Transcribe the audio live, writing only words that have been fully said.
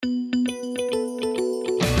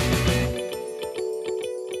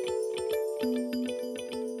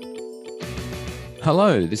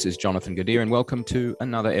Hello, this is Jonathan Gadir, and welcome to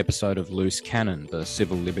another episode of Loose Cannon, the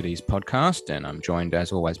Civil Liberties podcast. And I'm joined,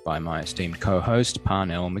 as always, by my esteemed co-host,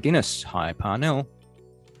 Parnell McGuinness. Hi, Parnell.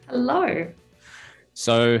 Hello.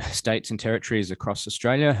 So, states and territories across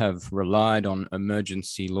Australia have relied on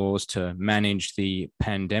emergency laws to manage the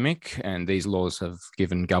pandemic, and these laws have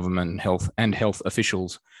given government and health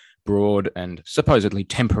officials broad and supposedly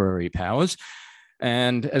temporary powers.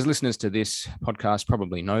 And as listeners to this podcast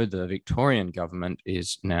probably know, the Victorian government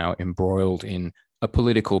is now embroiled in a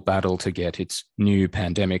political battle to get its new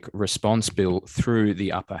pandemic response bill through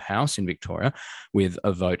the upper house in Victoria, with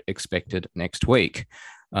a vote expected next week.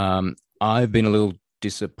 I've been a little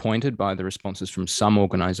disappointed by the responses from some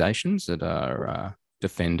organisations that are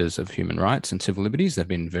defenders of human rights and civil liberties. They've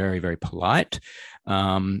been very, very polite.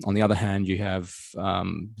 On the other hand, you have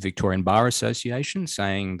Victorian Bar Association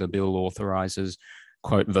saying the bill authorises,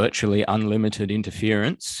 quote, virtually unlimited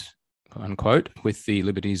interference, unquote, with the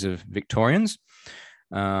liberties of Victorians.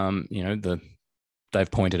 They've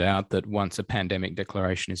pointed out that once a pandemic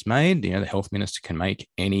declaration is made, the health minister can make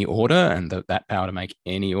any order, and that power to make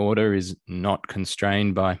any order is not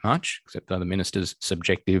constrained by much, except by the minister's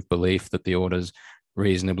subjective belief that the order's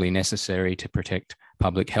reasonably necessary to protect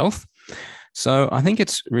public health. So I think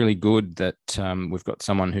it's really good that we've got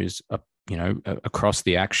someone who's across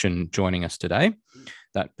the action joining us today.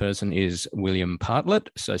 That person is William Partlett,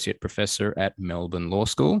 Associate Professor at Melbourne Law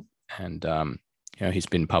School, and he's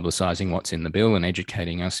been publicising what's in the bill and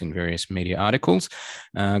educating us in various media articles.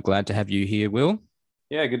 Glad to have you here, Will.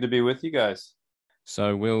 Yeah, good to be with you guys.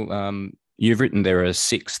 So, Will, you've written there are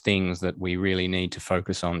 6 things that we really need to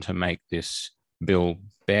focus on to make this bill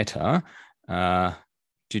better.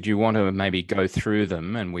 Did you want to maybe go through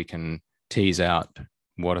them and we can tease out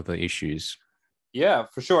what are the issues? Yeah,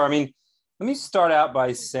 for sure. I mean, let me start out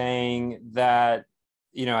by saying that,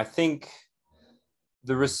 I think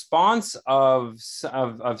the response of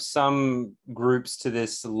some groups to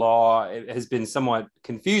this law has been somewhat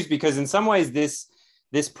confused, because in some ways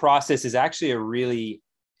this process is actually a really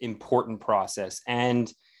important process.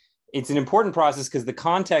 And it's an important process because the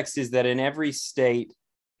context is that in every state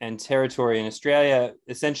and territory in Australia,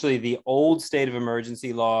 essentially the old state of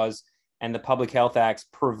emergency laws and the Public Health Acts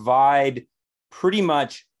provide pretty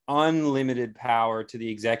much unlimited power to the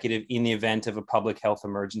executive in the event of a public health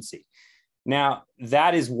emergency. Now,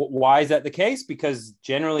 that is why is that the case? Because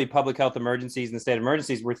generally public health emergencies and the state of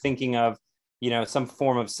emergencies, we're thinking of, some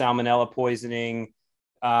form of salmonella poisoning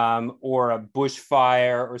or a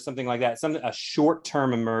bushfire or something like that, a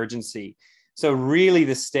short-term emergency. So really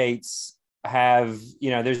the states have,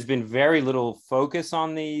 there's been very little focus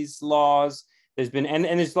on these laws. There's been, and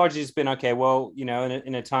it's largely just been, okay, well,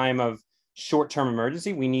 in a time of short-term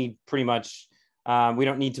emergency, we need pretty much, we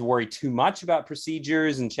don't need to worry too much about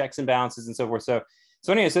procedures and checks and balances and so forth. So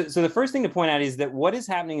anyway, so the first thing to point out is that what is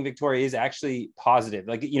happening in Victoria is actually positive.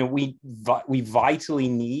 Like, we vitally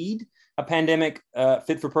need a pandemic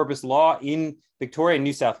fit for purpose law in Victoria.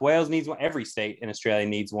 New South Wales needs one. Every state in Australia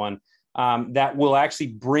needs one that will actually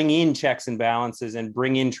bring in checks and balances and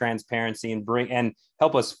bring in transparency and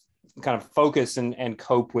help us kind of focus and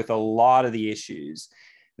cope with a lot of the issues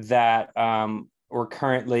that we're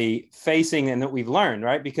currently facing and that we've learned,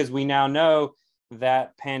 right? Because we now know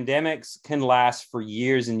that pandemics can last for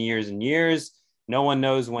years and years and years. No one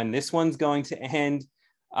knows when this one's going to end.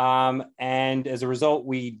 And as a result,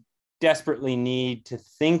 we desperately need to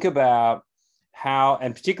think about how,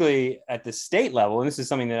 and particularly at the state level, and this is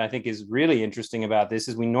something that I think is really interesting about this,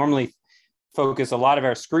 is we normally focus a lot of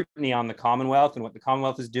our scrutiny on the Commonwealth and what the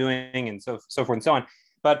Commonwealth is doing and so forth and so on.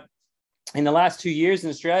 But in the last 2 years in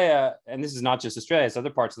Australia, and this is not just Australia, it's other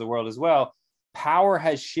parts of the world as well, power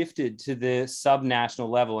has shifted to the subnational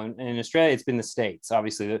level. And in Australia, it's been the states.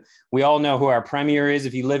 Obviously, we all know who our premier is.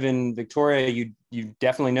 If you live in Victoria, you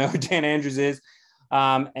definitely know who Dan Andrews is,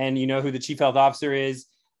 and you know who the chief health officer is,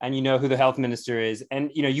 and you know who the health minister is. And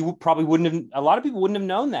you probably wouldn't have. A lot of people wouldn't have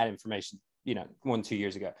known that information, 1-2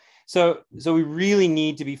 years ago. So we really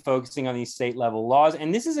need to be focusing on these state level laws.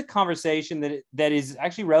 And this is a conversation that is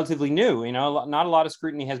actually relatively new. Not a lot of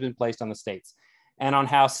scrutiny has been placed on the states and on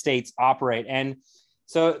how states operate. And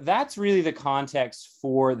so that's really the context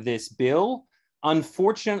for this bill.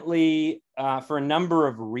 Unfortunately, for a number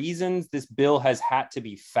of reasons, this bill has had to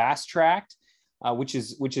be fast tracked, which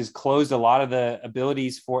has closed a lot of the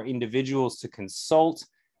abilities for individuals to consult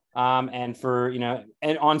and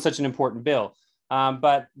on such an important bill.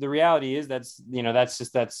 But the reality is the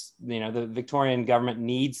Victorian government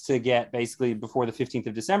needs to get basically before the 15th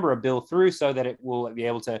of December a bill through so that it will be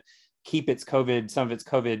able to keep some of its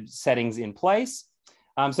COVID settings in place.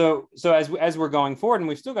 So as we're going forward, and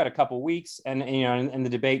we've still got a couple weeks, and and the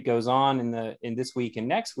debate goes on in this week and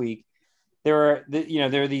next week. There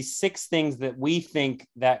are these 6 things that we think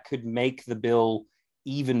that could make the bill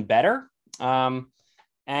even better.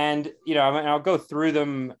 And I'll go through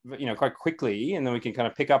them quite quickly, and then we can kind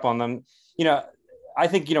of pick up on them. I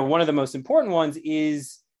think one of the most important ones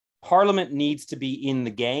is Parliament needs to be in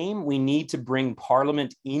the game. We need to bring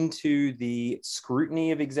Parliament into the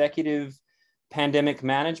scrutiny of executive pandemic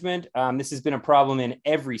management. This has been a problem in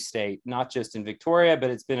every state, not just in Victoria, but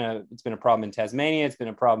it's been a problem in Tasmania. It's been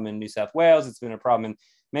a problem in New South Wales. It's been a problem in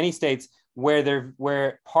many states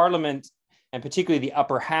where Parliament, and particularly the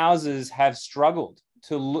upper houses, have struggled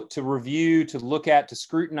to review, to look at, to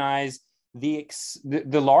scrutinize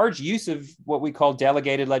the large use of what we call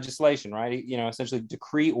delegated legislation, right? Essentially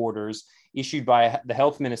decree orders issued by the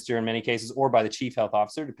health minister in many cases, or by the chief health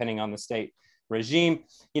officer, depending on the state regime.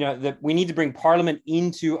 That we need to bring Parliament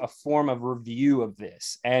into a form of review of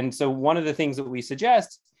this. And so one of the things that we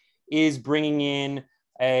suggest is bringing in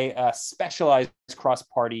a specialized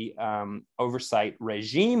cross-party oversight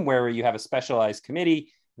regime, where you have a specialized committee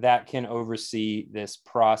that can oversee this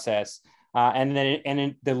process. And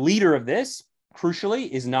the leader of this, crucially,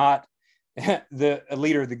 is not the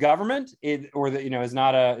leader of the government, is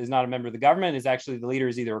not a member of the government. Is actually the leader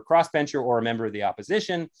is either a crossbencher or a member of the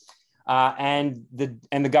opposition. And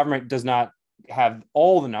the government does not have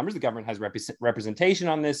all the numbers. The government has representation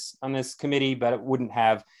on this committee, but it wouldn't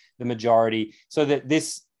have the majority. So that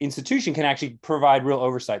this institution can actually provide real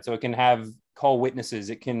oversight. So it can call witnesses.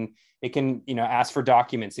 It can ask for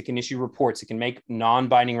documents. It can issue reports. It can make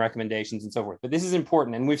non-binding recommendations and so forth. But this is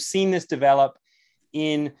important, and we've seen this develop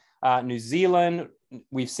in New Zealand.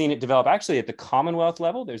 We've seen it develop actually at the Commonwealth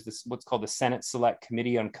level. There's this what's called the Senate Select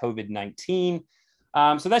Committee on COVID-19.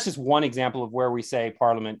 So that's just one example of where we say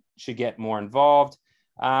Parliament should get more involved.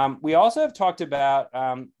 We also have talked about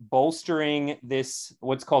bolstering this,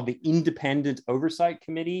 what's called the Independent Oversight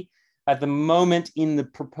Committee. At the moment in the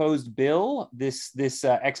proposed bill, this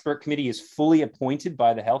expert committee is fully appointed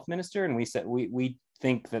by the health minister, and we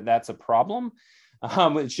think that that's a problem.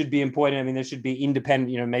 It should be appointed. I mean, there should be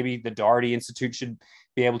independent. Maybe the Doherty Institute should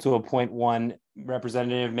be able to appoint one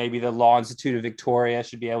representative. Maybe the Law Institute of Victoria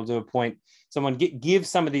should be able to appoint someone. Give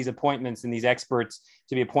some of these appointments and these experts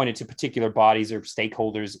to be appointed to particular bodies or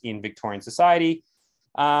stakeholders in Victorian society.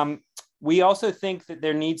 We also think that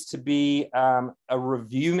there needs to be a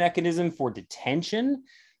review mechanism for detention.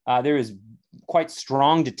 There is quite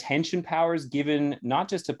strong detention powers given not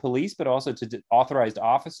just to police, but also to authorized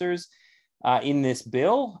officers in this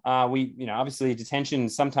bill. Obviously detention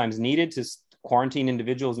is sometimes needed to quarantine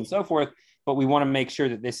individuals and so forth, but we want to make sure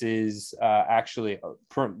that this is actually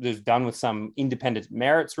done with some independent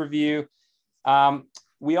merits review.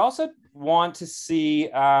 We also want to see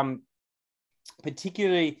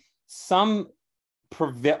particularly some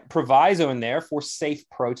proviso in there for safe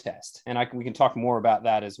protest. And we can talk more about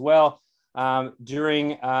that as well.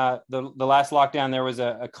 During the last lockdown, there was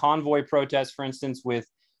a convoy protest, for instance, with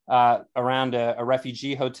around a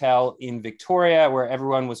refugee hotel in Victoria, where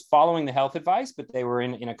everyone was following the health advice, but they were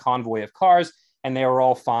in a convoy of cars, and they were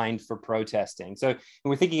all fined for protesting. So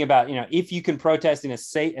we're thinking about, if you can protest in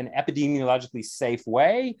an epidemiologically safe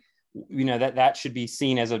way, that should be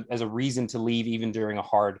seen as a reason to leave even during a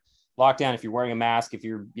hard lockdown. If you're wearing a mask, if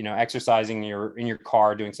you're exercising, you're in your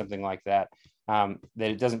car doing something like that, that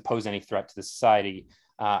it doesn't pose any threat to the society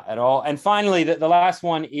at all. And finally, the last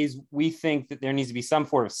one is we think that there needs to be some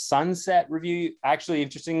form of sunset review. Actually,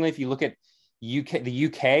 interestingly, if you look at the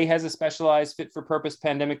UK has a specialized fit for purpose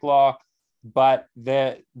pandemic law, but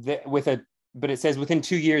it says within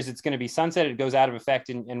 2 years it's going to be sunset. It goes out of effect,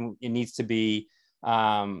 and it needs to be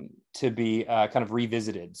kind of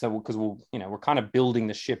revisited. So because we're kind of building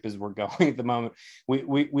the ship as we're going at the moment.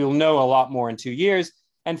 We'll know a lot more in 2 years.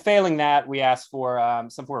 And failing that, we ask for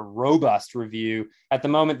some sort of robust review. At the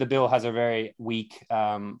moment, the bill has a very weak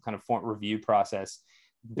kind of review process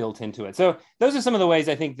built into it. So those are some of the ways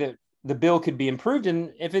I think that the bill could be improved.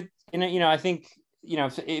 And if I think,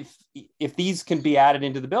 if these can be added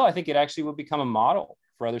into the bill, I think it actually will become a model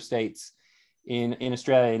for other states in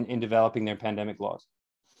Australia in developing their pandemic laws.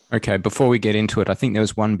 Okay, before we get into it, I think there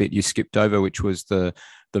was one bit you skipped over, which was the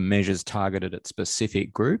measures targeted at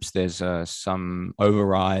specific groups. There's some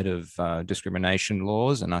override of discrimination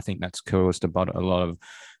laws, and I think that's caused a lot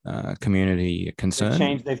of community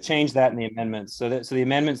concern. They've changed that in the amendments. So the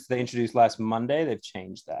amendments they introduced last Monday, they've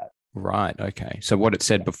changed that. Right. Okay. So what it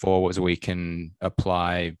said before was we can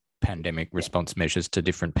apply pandemic response measures to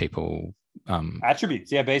different people.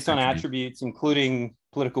 Attributes, based on attributes, including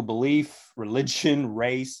political belief, religion,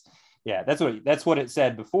 race. Yeah, that's what it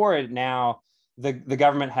said before. It now the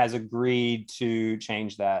government has agreed to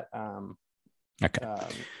change that.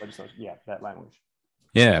 Legislation. Yeah, that language.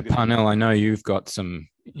 Yeah, Parnell, I know you've got some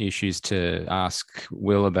issues to ask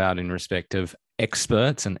Will about in respect of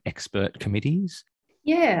experts and expert committees.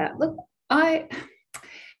 Yeah, look,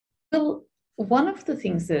 well, one of the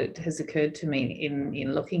things that has occurred to me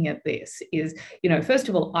in looking at this is, first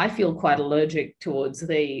of all, I feel quite allergic towards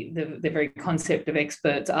the very concept of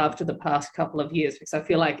experts after the past couple of years, because I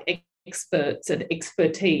feel like experts and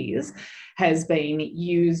expertise has been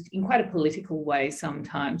used in quite a political way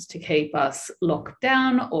sometimes to keep us locked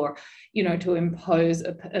down, or to impose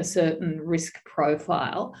a certain risk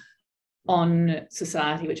profile on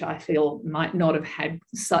society, which I feel might not have had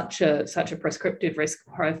such a prescriptive risk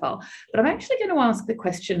profile. But I'm actually going to ask the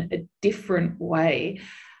question a different way.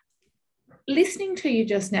 Listening to you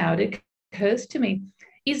just now, it occurs to me,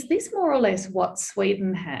 is this more or less what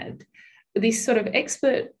Sweden had? This sort of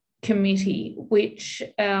expert committee which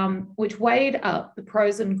weighed up the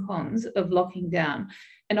pros and cons of locking down,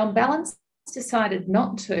 and on balance decided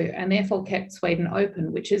not to, and therefore kept Sweden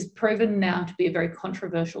open, which has proven now to be a very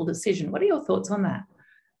controversial decision. What are your thoughts on that?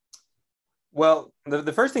 Well,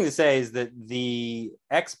 the first thing to say is that the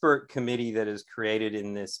expert committee that is created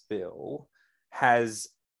in this bill has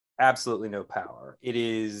absolutely no power. It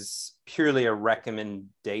is purely a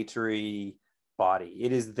recommendatory body.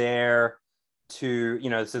 It is there to,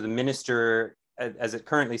 so the minister, as it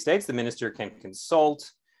currently states, the minister can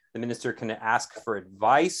consult. The minister can ask for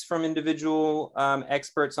advice from individual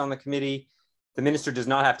experts on the committee. The minister does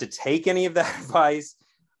not have to take any of that advice.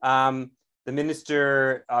 The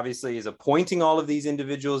minister obviously is appointing all of these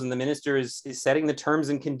individuals, and the minister is setting the terms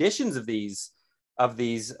and conditions of these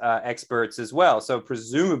experts as well. So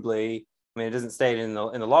presumably, I mean, it doesn't state in the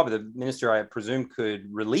law, but the minister, I presume, could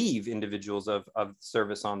relieve individuals of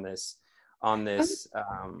service on this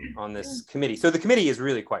committee. So the committee is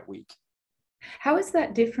really quite weak. How is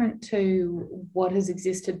that different to what has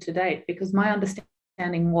existed to date? Because my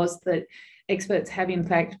understanding was that experts have in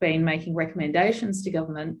fact been making recommendations to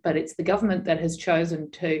government, but it's the government that has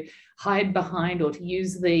chosen to hide behind, or to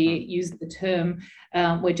use the term,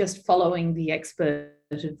 we're just following the expert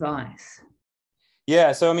advice.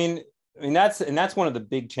 Yeah, so I mean that's one of the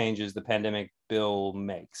big changes the pandemic bill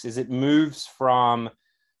makes, is it moves from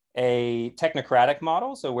a technocratic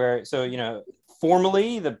model. So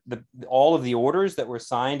formally, all of the orders that were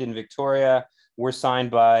signed in Victoria were signed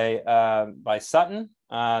by Sutton,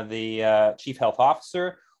 the chief health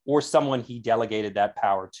officer, or someone he delegated that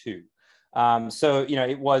power to.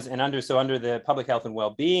 It was, and under the Public Health and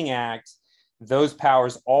Wellbeing Act, those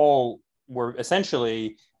powers all were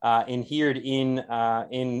essentially adhered in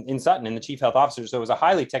Sutton, in the chief health officer. So it was a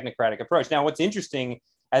highly technocratic approach. Now, what's interesting,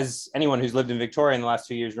 as anyone who's lived in Victoria in the last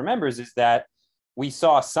 2 years remembers, is that we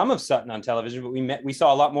saw some of Sutton on television, but we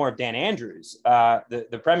saw a lot more of Dan Andrews,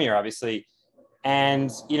 the premier, obviously.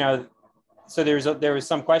 And, so there was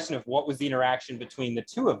some question of what was the interaction between the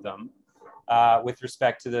two of them with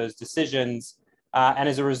respect to those decisions. And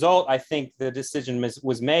as a result, I think the decision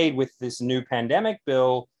was made with this new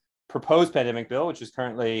proposed pandemic bill, which is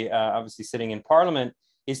currently obviously sitting in Parliament,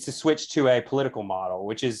 is to switch to a political model,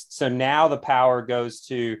 which is, so now the power goes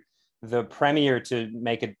to the premier to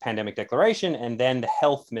make a pandemic declaration, and then the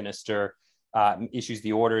health minister issues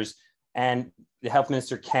the orders, and the health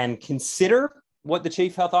minister can consider what the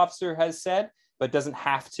chief health officer has said, but doesn't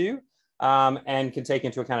have to, and can take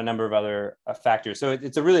into account a number of other factors. So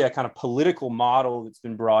it's really a kind of political model that's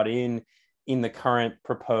been brought in the current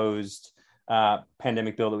proposed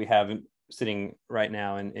pandemic bill that we have sitting right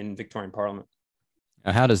now in Victorian Parliament.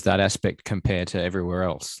 How does that aspect compare to everywhere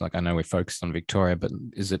else? Like, I know we're focused on Victoria, but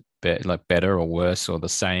is it better or worse or the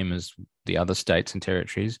same as the other states and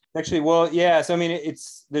territories? Actually, well, yeah. So, I mean,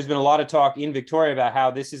 there's been a lot of talk in Victoria about how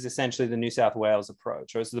this is essentially the New South Wales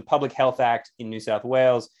approach. So the Public Health Act in New South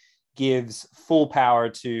Wales gives full power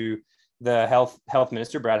to the health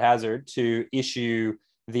minister, Brad Hazzard, to issue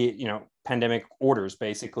the pandemic orders,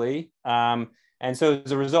 basically. And so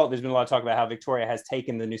as a result, there's been a lot of talk about how Victoria has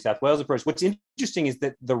taken the New South Wales approach. What's interesting is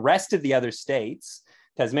that the rest of the other states,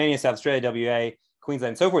 Tasmania, South Australia, WA,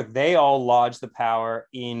 Queensland, and so forth, they all lodge the power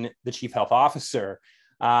in the chief health officer.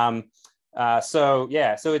 So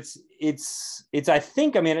it's I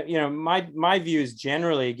think, I mean, my view is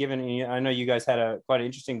generally, given, I know you guys had quite an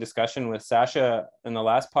interesting discussion with Sasha in the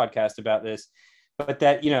last podcast about this, but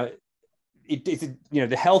that,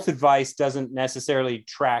 the health advice doesn't necessarily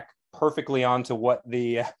track perfectly onto what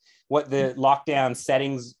the lockdown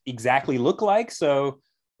settings exactly look like. So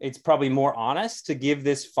it's probably more honest to give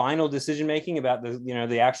this final decision making about the, you know,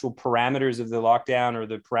 the actual parameters of the lockdown or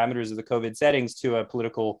the parameters of the COVID settings to a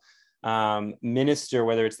political minister,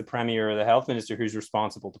 whether it's the premier or the health minister who's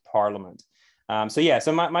responsible to Parliament.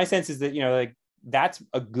 So my sense is that, you know, like that's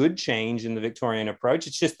a good change in the Victorian approach.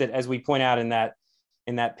 It's just that, as we point out in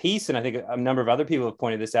that piece, and I think a number of other people have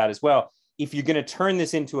pointed this out as well, if you're going to turn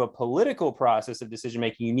this into a political process of decision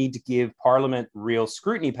making, you need to give Parliament real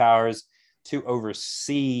scrutiny powers to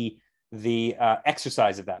oversee the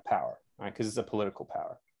exercise of that power, right? Because it's a political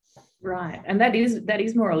power. Right, and that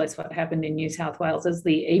is more or less what happened in New South Wales, as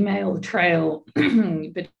the email trail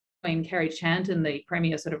between Kerry Chant and the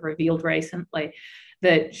Premier sort of revealed recently,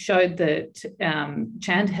 that showed that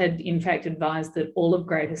Chant had in fact advised that all of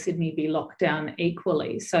Greater Sydney be locked down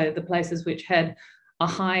equally. So the places which had a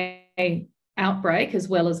high outbreak, as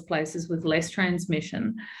well as places with less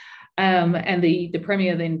transmission. And the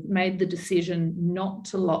Premier then made the decision not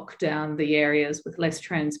to lock down the areas with less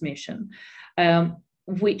transmission,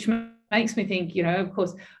 which makes me think, you know, of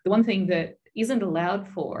course, the one thing that isn't allowed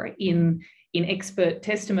for in expert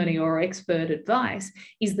testimony or expert advice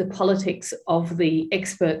is the politics of the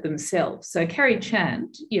expert themselves. So Kerry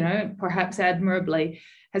Chant, you know, perhaps admirably,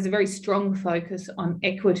 has a very strong focus on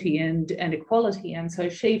equity and equality. And so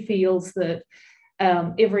she feels that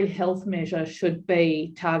every health measure should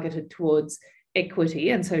be targeted towards equity.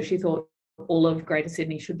 And so she thought all of Greater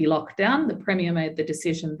Sydney should be locked down. The Premier made the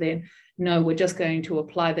decision then, no, we're just going to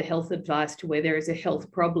apply the health advice to where there is a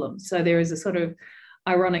health problem. So there is a sort of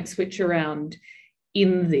ironic switch around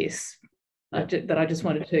in this that I just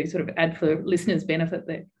wanted to sort of add for listeners' benefit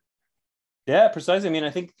there. Yeah, precisely. I mean,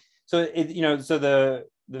 I think so. So the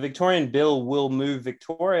Victorian bill will move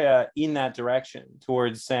Victoria in that direction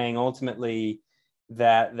towards saying ultimately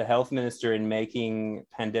that the health minister, in making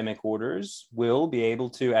pandemic orders, will be able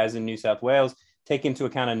to, as in New South Wales, take into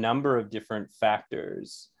account a number of different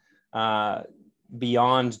factors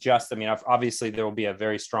beyond just, I mean, obviously there will be a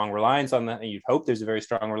very strong reliance on and you'd hope there's a very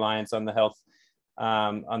strong reliance on the health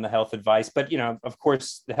advice, but, you know, of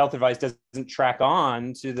course, the health advice doesn't track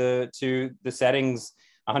on to the settings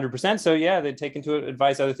 100%. So yeah, they take into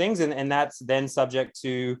advice other things, and that's then subject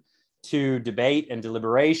to debate and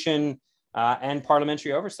deliberation and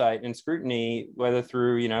parliamentary oversight and scrutiny, whether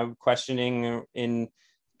through, you know, questioning in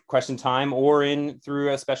question time or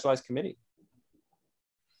through a specialized committee.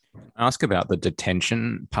 Ask about the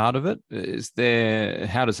detention part of it.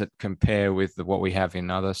 How does it compare with what we have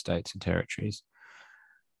in other states and territories?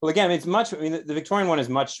 Well, again, the Victorian one is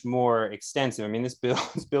much more extensive. I mean, this bill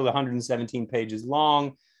is 117 pages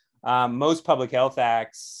long. Most public health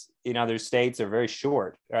acts in other states are very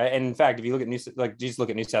short, right? And in fact, if you look at look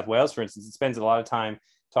at New South Wales, for instance, it spends a lot of time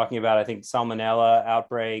talking about, I think, salmonella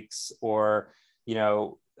outbreaks or, you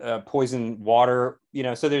know, poison water, you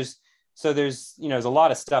know, so there's, you know, there's a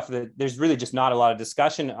lot of stuff that there's really just not a lot of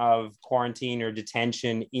discussion of quarantine or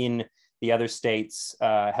detention in the other states'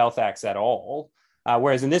 health acts at all.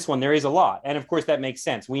 Whereas in this one, there is a lot. And of course, that makes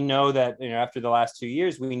sense. We know that, you know, after the last 2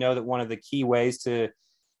 years, we know that one of the key ways to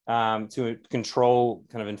control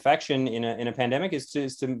kind of infection in a pandemic is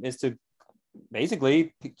to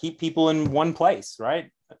basically keep people in one place,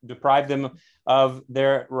 right? Deprive them of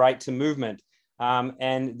their right to movement.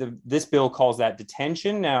 And this bill calls that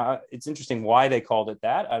detention. Now, it's interesting why they called it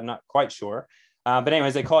that. I'm not quite sure. But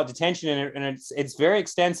anyways, they call it detention, and it's very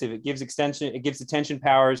extensive. It gives detention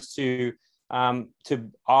powers to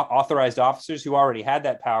authorized officers who already had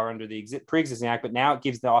that power under the pre-existing act, but now it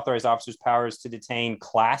gives the authorized officers powers to detain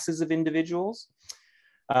classes of individuals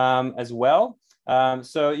as well.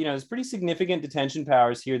 So, you know, there's pretty significant detention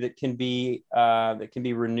powers here that can be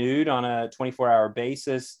renewed on a 24-hour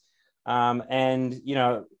basis. And, you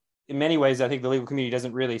know, in many ways, I think the legal community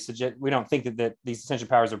doesn't really suggest, we don't think that these detention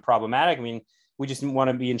powers are problematic. I mean, we just want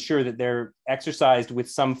to be ensured that they're exercised with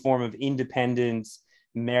some form of independence,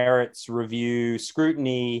 merits review,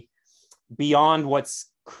 scrutiny beyond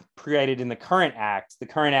what's created in the current act.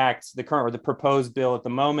 The proposed bill at the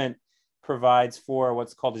moment provides for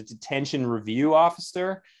what's called a detention review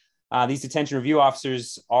officer. These detention review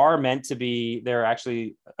officers are meant to be, they're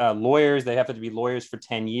actually lawyers. They have to be lawyers for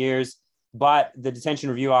 10 years, but the detention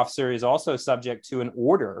review officer is also subject to an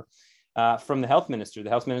order from the health minister. The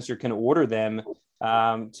health minister can order them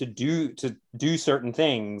to do certain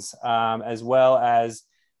things, as well as,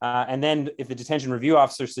 and then if the detention review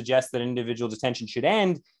officer suggests that individual detention should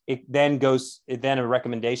end, then a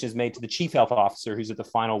recommendation is made to the chief health officer, who's at the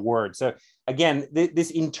final word. So again,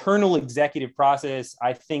 this internal executive process,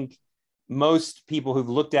 I think most people who've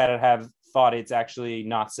looked at it have thought it's actually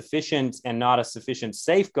not sufficient and not a sufficient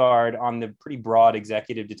safeguard on the pretty broad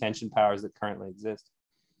executive detention powers that currently exist.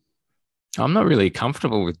 I'm not really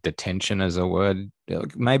comfortable with detention as a word.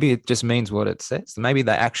 Maybe it just means what it says. Maybe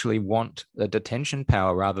they actually want a detention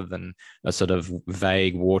power rather than a sort of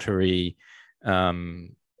vague, watery,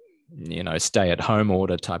 um, stay at home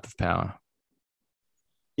order type of power.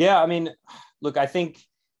 Yeah, I mean, look, I think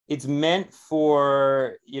it's meant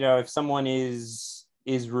for, if someone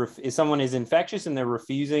if someone is infectious and they're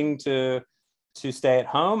refusing to stay at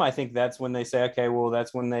home, I think that's when they say, okay, well,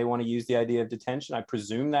 that's when they want to use the idea of detention. I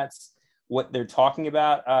presume that's what they're talking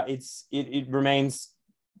about. It remains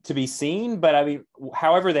to be seen, but I mean,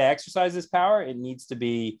 however they exercise this power, it needs to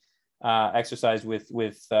be exercised with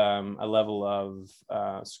a level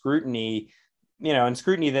of scrutiny, and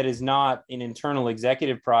scrutiny that is not an internal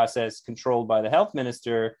executive process controlled by the health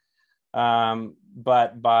minister,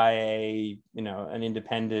 but by an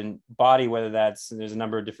independent body. Whether there's a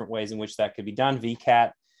number of different ways in which that could be done.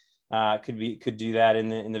 VCAT could do that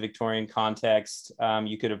in the Victorian context.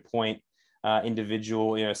 You could appoint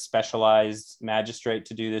individual, specialized magistrate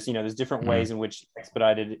to do this. There's different ways in which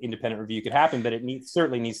expedited independent review could happen, but it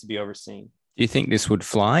certainly needs to be overseen. Do you think this would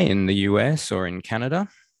fly in the US or in Canada?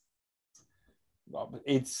 Well,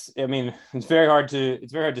 it's very hard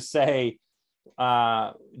to say,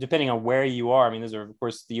 depending on where you are. I mean, of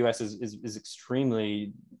course, the US is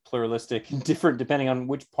extremely pluralistic and different depending on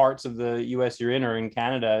which parts of the US you're in, or in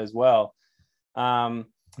Canada as well.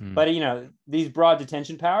 But these broad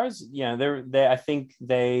detention powers, I think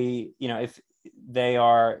they, if they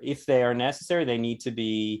are necessary, they need to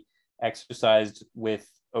be exercised with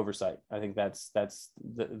oversight. I think that's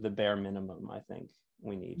the bare minimum I think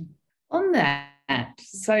we need. On that,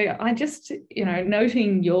 so I just,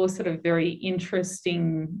 noting your sort of very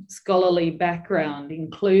interesting scholarly background,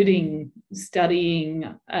 including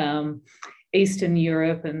studying Eastern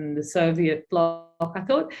Europe and the Soviet bloc, I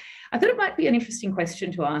thought it might be an interesting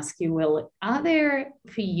question to ask you, Will. Are there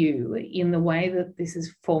for you, in the way that this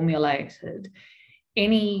is formulated,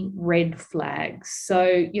 any red flags?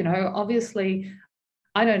 So, obviously,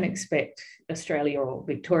 I don't expect Australia or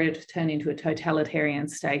Victoria to turn into a totalitarian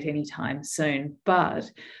state anytime soon,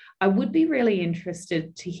 but I would be really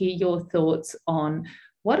interested to hear your thoughts on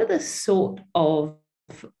what are the sort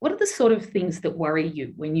of things that worry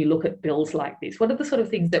you when you look at bills like this? What are the sort of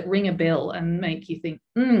things that ring a bell and make you think,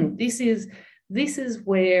 this is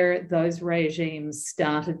where those regimes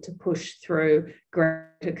started to push through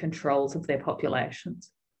greater controls of their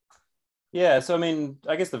populations? Yeah, so I mean,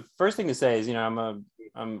 I guess the first thing to say is,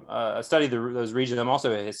 I study those regions. I'm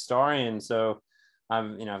also a historian, so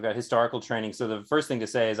I've got historical training. So the first thing to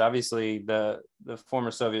say is, obviously the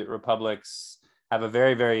former Soviet republics have a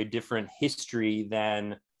very, very different history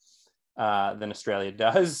than Australia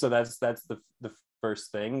does. So that's the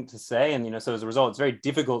first thing to say. And so as a result, it's very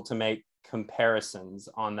difficult to make comparisons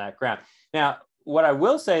on that ground. Now, what I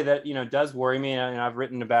will say that does worry me, and I've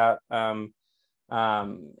written about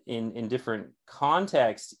in different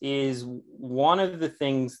contexts, is one of the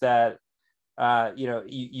things that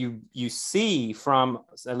you see from,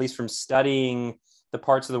 at least from studying the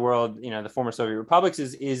parts of the world, the former Soviet republics,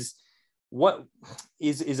 is what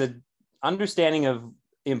is a understanding of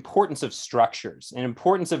importance of structures and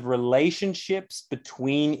importance of relationships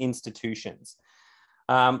between institutions.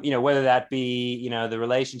 Whether that be the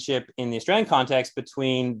relationship in the Australian context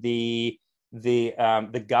between the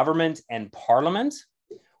government and parliament,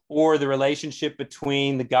 or the relationship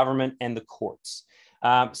between the government and the courts.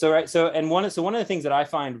 One of the things that I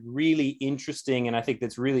find really interesting, and I think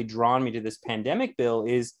that's really drawn me to this pandemic bill,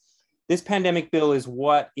 is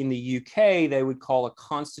what in the UK they would call a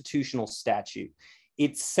constitutional statute.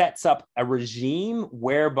 It sets up a regime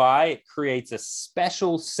whereby it creates a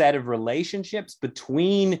special set of relationships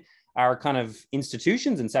between our kind of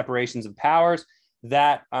institutions and separations of powers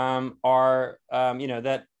that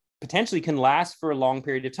that potentially can last for a long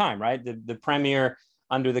period of time, right? The premier,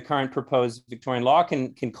 under the current proposed Victorian law,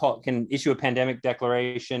 can issue a pandemic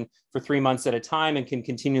declaration for 3 months at a time, and can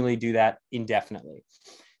continually do that indefinitely.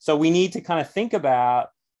 So we need to kind of think about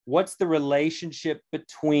what's the relationship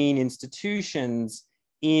between institutions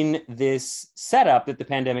in this setup that the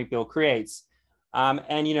pandemic bill creates.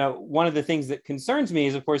 One of the things that concerns me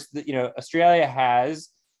is, of course, that Australia has,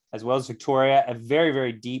 as well as Victoria, a very,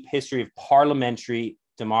 very deep history of parliamentary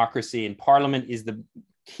democracy, and Parliament is the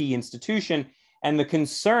key institution. And the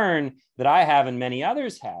concern that I have, and many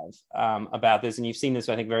others have, about this, and you've seen this,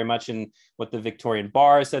 I think, very much in what the Victorian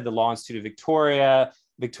Bar said, the Law Institute of Victoria,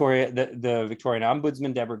 the Victorian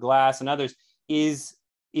Ombudsman, Deborah Glass, and others, is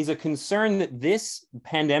a concern that this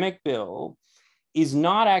pandemic bill is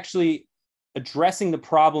not actually addressing the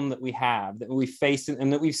problem that we have, that we face,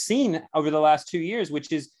 and that we've seen over the last 2 years,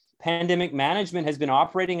 which is pandemic management has been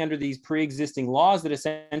operating under these pre-existing laws that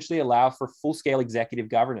essentially allow for full-scale executive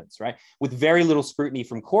governance, right? With very little scrutiny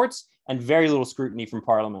from courts and very little scrutiny from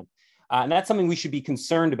Parliament. And that's something we should be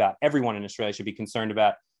concerned about. Everyone in Australia should be concerned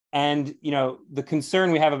about. And, the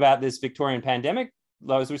concern we have about this Victorian pandemic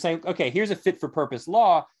law is we're saying, okay, here's a fit for purpose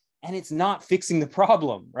law, and it's not fixing the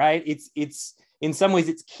problem, right? It's in some ways,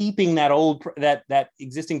 it's keeping that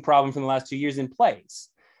existing problem from the last 2 years in place.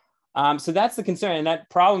 So that's the concern. And that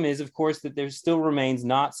problem is, of course, that there still remains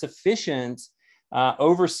not sufficient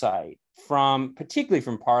oversight particularly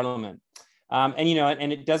from Parliament.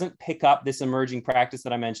 And it doesn't pick up this emerging practice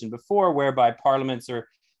that I mentioned before, whereby parliaments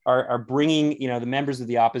are bringing, the members of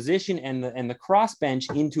the opposition and the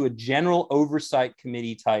crossbench into a general oversight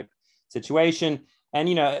committee type situation. And,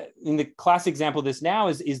 in the classic example of this now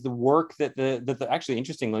is the work that actually,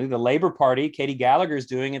 interestingly, the Labor Party, Katie Gallagher, is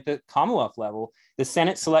doing at the Commonwealth level. The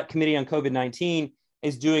Senate Select Committee on COVID-19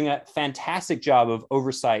 is doing a fantastic job of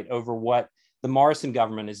oversight over what the Morrison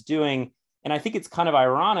government is doing. And I think it's kind of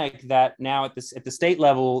ironic that now at the state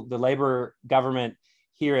level, the Labor government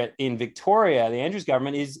here in Victoria, the Andrews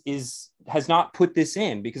government has not put this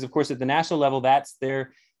in, because, of course, at the national level, that's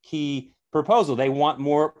their key proposal. They want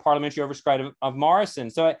more parliamentary oversight of Morrison.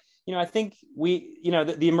 So, I think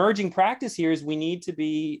the emerging practice here is we need to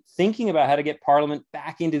be thinking about how to get Parliament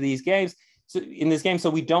back into these games. So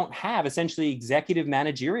we don't have essentially executive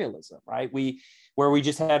managerialism, right? Where we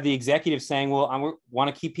just have the executive saying, well, I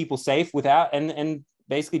want to keep people safe without and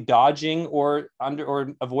basically dodging or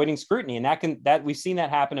avoiding scrutiny. And that we've seen that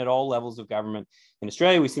happen at all levels of government in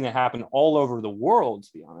Australia. We've seen that happen all over the world, to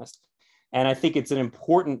be honest. And I think it's an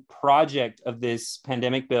important project of this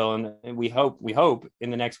pandemic bill. And we hope in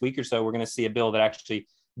the next week or so, we're going to see a bill that actually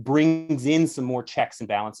brings in some more checks and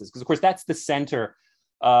balances. Because, of course, that's the center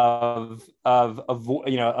of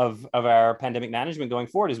our pandemic management going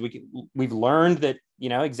forward. Is we've learned that,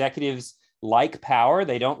 executives like power.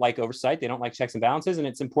 They don't like oversight. They don't like checks and balances. And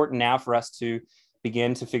it's important now for us to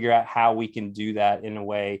begin to figure out how we can do that in a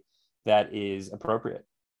way that is appropriate.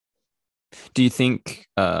 Do you think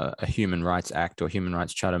a Human Rights Act or Human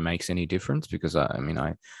Rights Charter makes any difference? Because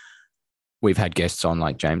we've had guests on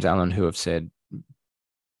like James Allen who have said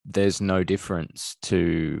there's no difference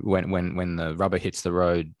to when the rubber hits the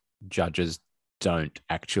road, judges don't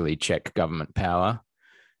actually check government power.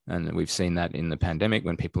 And we've seen that in the pandemic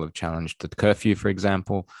when people have challenged the curfew, for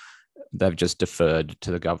example, they've just deferred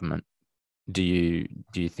to the government. Do you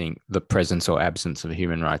think the presence or absence of a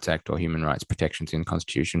Human Rights Act or human rights protections in the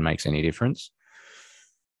Constitution makes any difference?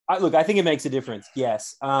 I think it makes a difference,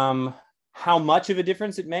 yes. How much of a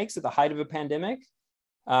difference it makes at the height of a pandemic?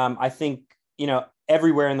 I think,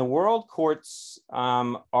 everywhere in the world, courts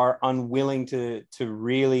are unwilling to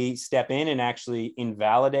really step in and actually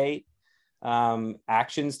invalidate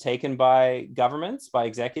actions taken by governments, by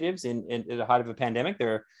executives at the height of a pandemic.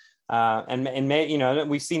 We've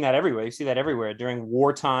seen that everywhere. You see that everywhere during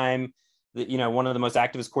wartime. One of the most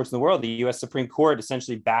activist courts in the world, the U.S. Supreme Court,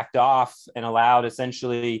 essentially backed off and allowed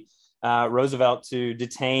essentially Roosevelt to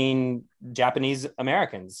detain Japanese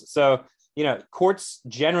Americans. So, courts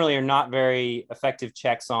generally are not very effective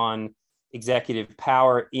checks on executive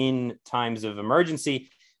power in times of emergency.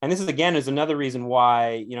 And this is another reason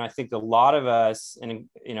why, I think a lot of us, and,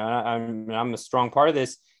 I'm a strong part of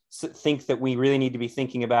this, think that we really need to be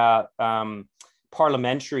thinking about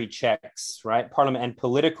parliamentary checks, right? Parliament and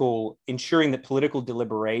ensuring that political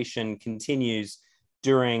deliberation continues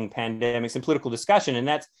during pandemics and political discussion. And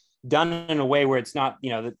that's done in a way where it's not,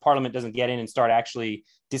 that Parliament doesn't get in and start actually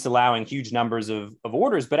disallowing huge numbers of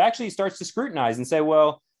orders, but actually starts to scrutinize and say,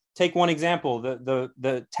 well, take one example,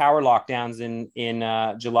 the tower lockdowns in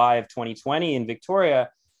July of 2020 in Victoria.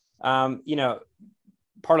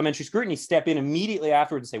 Parliamentary scrutiny step in immediately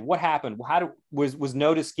afterwards and say, what happened? Was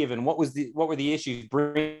notice given? What were the issues?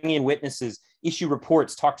 Bring in witnesses, issue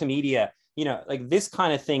reports, talk to media. This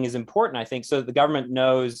kind of thing is important, I think, so that the government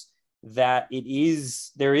knows that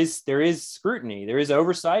there is scrutiny, there is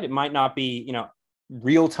oversight. It might not be,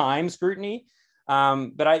 real time scrutiny,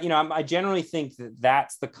 but I generally think that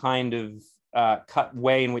that's the kind of cut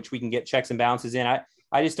way in which we can get checks and balances in.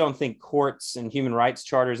 I just don't think courts and human rights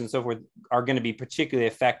charters and so forth are going to be particularly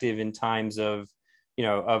effective in times of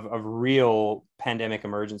real pandemic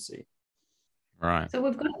emergency. Right. So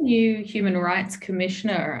we've got a new Human Rights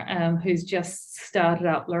Commissioner who's just started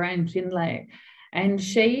up, Lorraine Findlay, and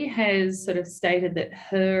she has sort of stated that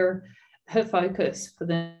her focus for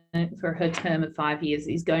her term of 5 years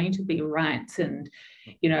is going to be rights and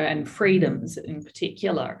freedoms in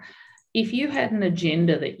particular. If you had an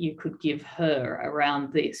agenda that you could give her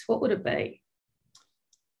around this, what would it be?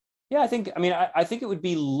 Yeah, I think it would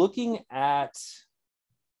be looking at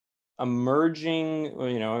emerging,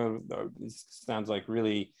 this sounds like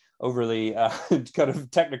really overly kind of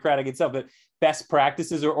technocratic itself, but best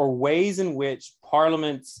practices or ways in which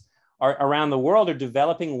parliaments are around the world are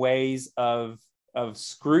developing ways of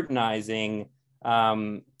scrutinizing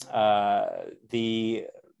the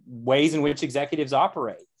ways in which executives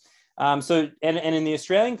operate. So in the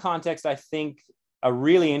Australian context, I think a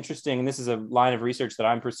really interesting, and this is a line of research that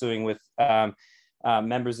I'm pursuing with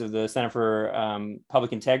members of the Center for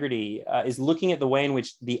Public Integrity, is looking at the way in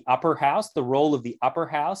which the upper house, the role of the upper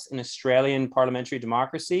house in Australian parliamentary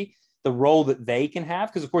democracy, the role that they can have.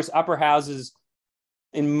 Because of course, upper houses,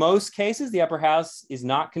 in most cases, the upper house is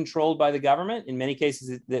not controlled by the government. In many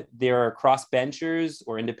cases, that there are crossbenchers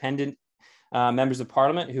or independent members of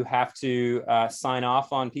parliament who have to sign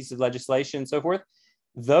off on pieces of legislation and so forth.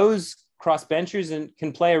 Those crossbenchers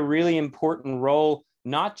can play a really important role,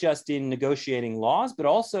 not just in negotiating laws, but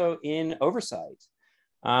also in oversight.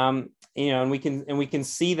 And we can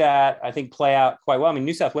see that, I think, play out quite well. I mean,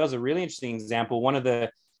 New South Wales is a really interesting example. One of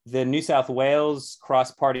the New South Wales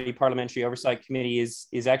cross-party parliamentary oversight committee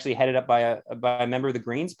is actually headed up by a member of the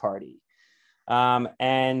Greens party,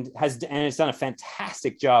 and it's done a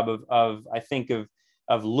fantastic job of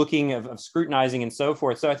looking, of scrutinizing and so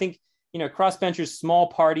forth. So I think, crossbenchers, small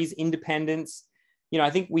parties, independents, I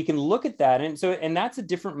think we can look at that. And that's a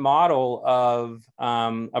different model of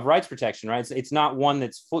rights protection, right? It's not one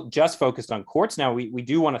that's just focused on courts. Now, we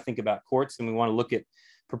do want to think about courts, and we want to look at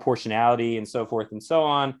proportionality and so forth and so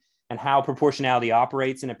on, and how proportionality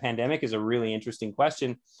operates in a pandemic is a really interesting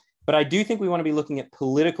question. But I do think we want to be looking at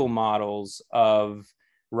political models of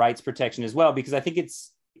rights protection as well, because I think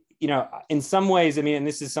it's, in some ways, I mean, and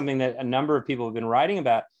this is something that a number of people have been writing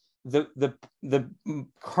about, the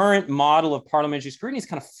current model of parliamentary scrutiny is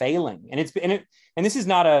kind of failing. And this is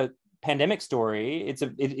not a pandemic story. It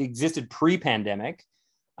existed pre-pandemic.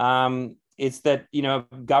 It's that,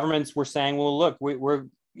 governments were saying, well, look, we're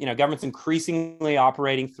government's increasingly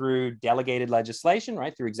operating through delegated legislation,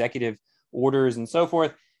 right, through executive orders and so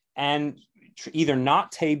forth, and either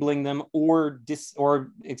not tabling them or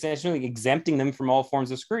essentially exempting them from all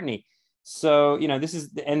forms of scrutiny. So, this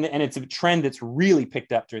is, and it's a trend that's really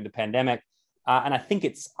picked up during the pandemic. And I think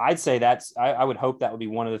I'd say I would hope that would be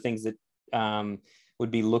one of the things that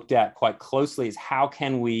would be looked at quite closely, is how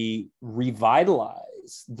can we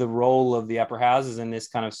revitalize the role of the upper houses in this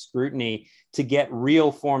kind of scrutiny to get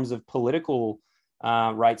real forms of political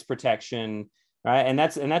rights protection, right? And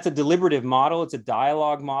that's a deliberative model. It's a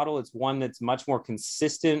dialogue model. It's one that's much more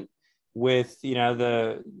consistent with,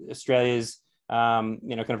 the Australia's, kind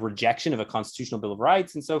of rejection of a constitutional Bill of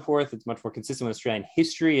Rights and so forth. It's much more consistent with Australian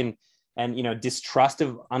history and distrust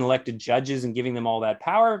of unelected judges and giving them all that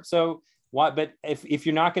power. So but if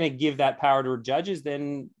you're not going to give that power to judges,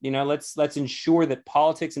 then, let's ensure that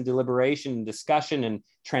politics and deliberation and discussion and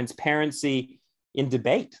transparency in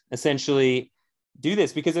debate essentially do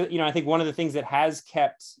this. Because, I think one of the things that has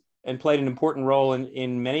kept and played an important role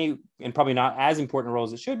in many, and probably not as important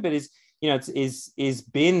roles as it should, but is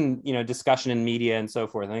been, discussion in media and so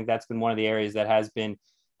forth. I think that's been one of the areas that has been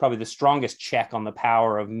probably the strongest check on the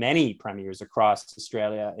power of many premiers across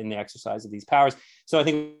Australia in the exercise of these powers. So I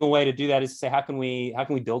think a way to do that is to say, how can we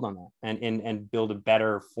build on that and build a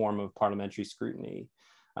better form of parliamentary scrutiny?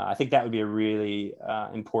 I think that would be a really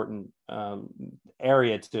important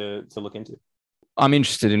area to look into. I'm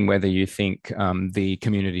interested in whether you think the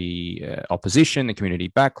community opposition, the community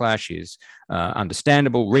backlash is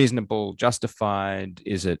understandable, reasonable, justified.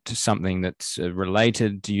 Is it something that's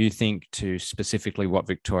related, do you think, to specifically what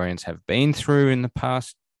Victorians have been through in the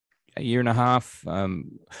past year and a half?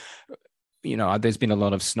 There's been a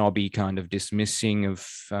lot of snobby kind of dismissing of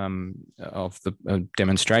the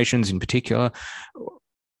demonstrations in particular.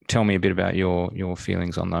 Tell me a bit about your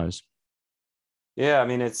feelings on those. Yeah, I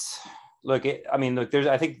mean,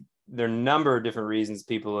 I think there are a number of different reasons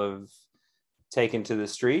people have taken to the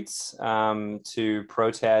streets to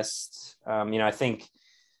protest. I think,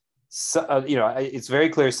 it's very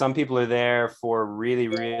clear some people are there for really,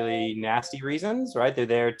 really nasty reasons, right? They're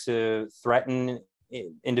there to threaten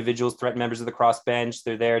individuals, threaten members of the crossbench.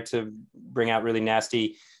 They're there to bring out really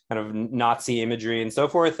nasty kind of Nazi imagery and so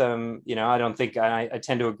forth. I don't think, I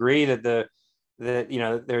tend to agree that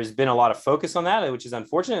there's been a lot of focus on that, which is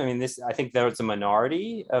unfortunate. I mean, I think that it's a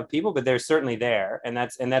minority of people, but they're certainly there, and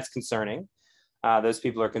that's concerning. Those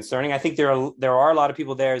people are concerning. I think there are a lot of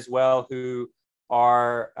people there as well who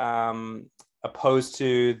are opposed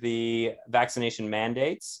to the vaccination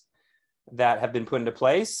mandates that have been put into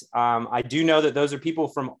place. I do know that those are people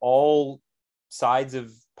from all sides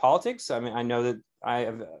of politics. I mean, I know that I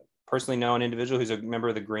have personally know an individual who's a member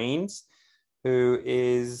of the Greens who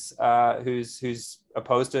is who's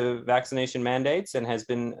opposed to vaccination mandates and has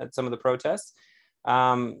been at some of the protests.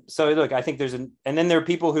 So look, I think and then there are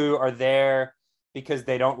people who are there because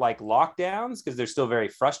they don't like lockdowns, because they're still very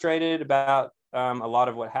frustrated about a lot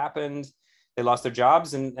of what happened. They lost their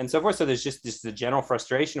jobs and so forth. So there's just the general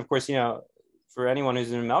frustration. Of course, for anyone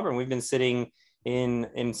who's in Melbourne, we've been sitting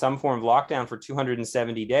in some form of lockdown for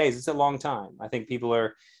 270 days. It's a long time. I think people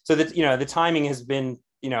are, so that, the timing has been,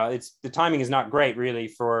 the timing is not great really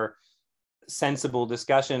for sensible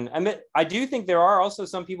discussion. And I do think there are also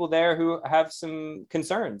some people there who have some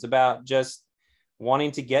concerns about just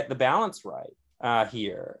wanting to get the balance right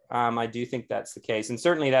here. I do think that's the case. And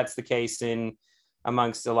certainly that's the case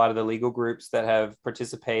amongst a lot of the legal groups that have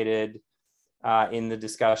participated in the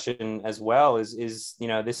discussion as well. Is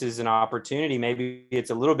this is an opportunity. Maybe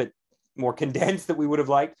it's a little bit more condensed than we would have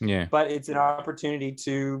liked, but it's an opportunity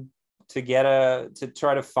to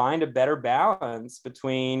try to find a better balance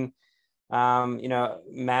between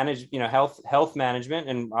manage health management,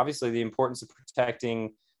 and obviously the importance of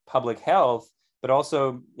protecting public health, but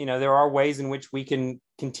also there are ways in which we can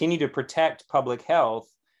continue to protect public health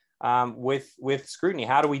with scrutiny.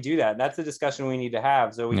 How do we do that? That's a discussion we need to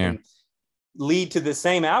have, so we can lead to the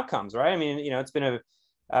same outcomes, right? I mean, it's been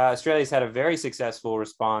Australia's had a very successful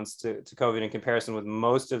response to COVID in comparison with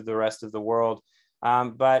most of the rest of the world,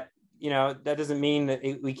 but that doesn't mean that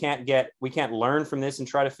we can't learn from this and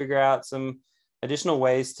try to figure out some additional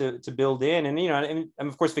ways to build in. And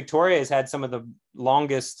of course Victoria has had some of the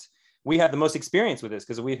longest. We have the most experience with this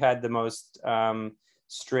because we've had the most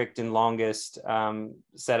strict and longest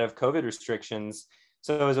set of COVID restrictions.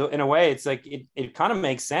 So in a way, it's like it kind of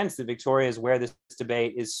makes sense that Victoria is where this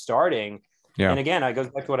debate is starting. Yeah. And again, I go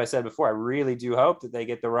back to what I said before. I really do hope that they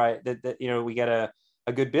get the right, that we get a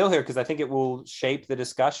good bill here, because I think it will shape the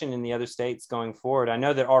discussion in the other states going forward. I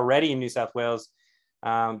know that already in New South Wales,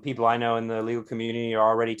 people I know in the legal community are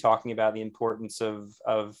already talking about the importance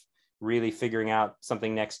of really figuring out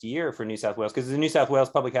something next year for New South Wales, because the New South Wales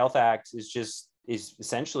Public Health Act is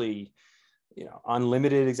essentially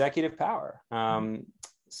unlimited executive power.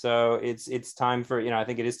 So it's time for, I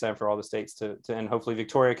think it is time for all the states to and hopefully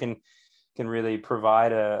Victoria can really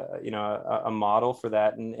provide a model for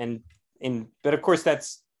that. But of course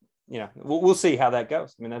that's, we'll see how that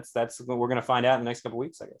goes. I mean, that's what we're going to find out in the next couple of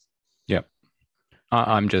weeks, I guess. Yeah.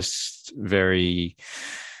 I'm just very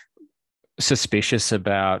suspicious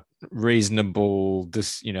about reasonable,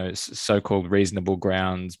 so-called reasonable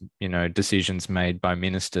grounds, decisions made by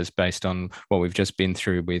ministers based on what we've just been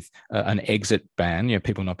through with an exit ban,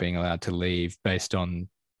 people not being allowed to leave based on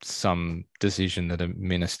some decision that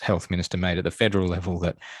a health minister made at the federal level,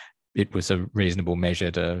 that it was a reasonable measure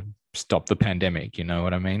to stop the pandemic. You know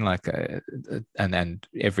what I mean? And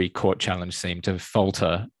every court challenge seemed to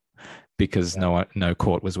falter because no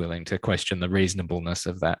court was willing to question the reasonableness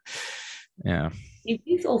of that. Yeah. It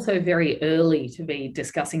is also very early to be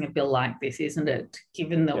discussing a bill like this, isn't it?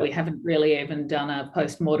 Given that we haven't really even done a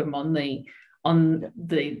post-mortem on the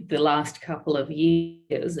last couple of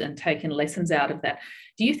years and taken lessons out of that.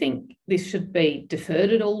 Do you think this should be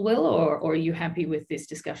deferred at all, Will, or are you happy with this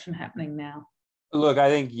discussion happening now? Look, I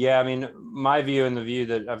think, I mean, my view and the view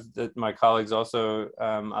that my colleagues also,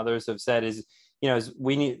 others have said is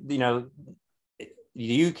we need,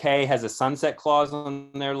 the UK has a sunset clause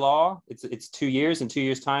on their law. It's 2 years. In 2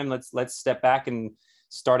 years' time, let's step back and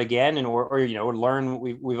start again, and or learn what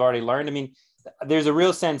we've already learned. I mean, there's a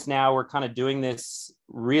real sense now we're kind of doing this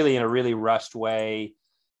really in a really rushed way.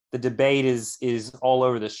 The debate is all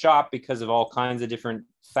over the shop because of all kinds of different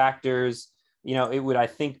factors. It would, I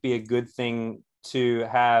think, be a good thing to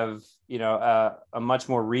have a much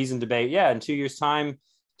more reasoned debate. Yeah, in 2 years' time,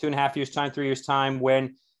 2.5 years' time, 3 years' time,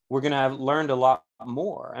 when we're going to have learned a lot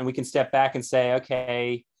more, and we can step back and say,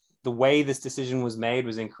 okay, the way this decision was made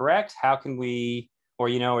was incorrect. How can we, or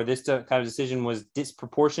this kind of decision was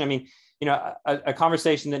disproportionate. I mean, a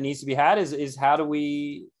conversation that needs to be had is how do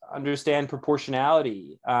we understand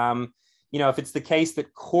proportionality? If it's the case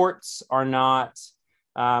that courts are not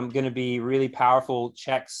going to be really powerful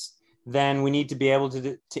checks, then we need to be able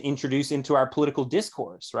to introduce into our political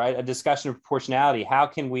discourse, right, a discussion of proportionality. How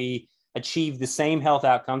can we achieve the same health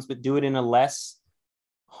outcomes, but do it in a less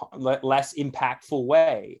impactful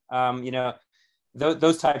way?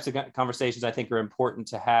 Those types of conversations I think are important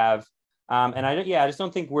to have. And I just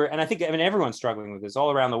don't think everyone's struggling with this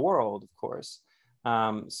all around the world, of course.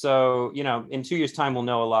 So, in 2 years' time, we'll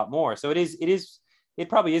know a lot more. So it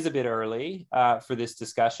probably is a bit early for this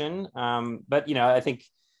discussion. But, I think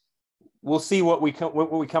we'll see what we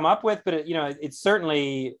come up with, but it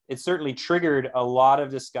certainly triggered a lot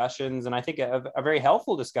of discussions, and I think a very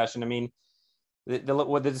helpful discussion. I mean,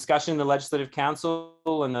 the discussion in the Legislative Council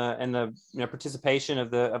and the participation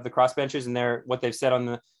of the crossbenchers and what they've said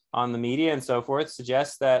on the media and so forth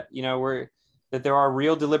suggests that that there are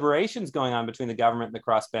real deliberations going on between the government and the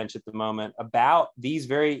crossbench at the moment about these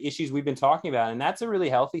very issues we've been talking about, and that's a really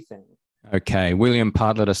healthy thing. Okay, William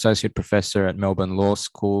Partlett, Associate Professor at Melbourne Law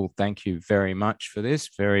School, thank you very much for this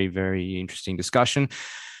very, very interesting discussion.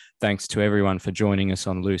 Thanks to everyone for joining us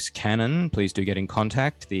on Loose Cannon. Please do get in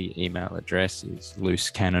contact. The email address is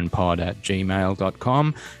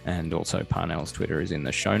loosecannonpod@gmail.com, and also Parnell's Twitter is in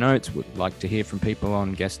the show notes. Would like to hear from people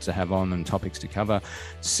on guests to have on and topics to cover.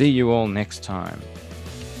 See you all next time.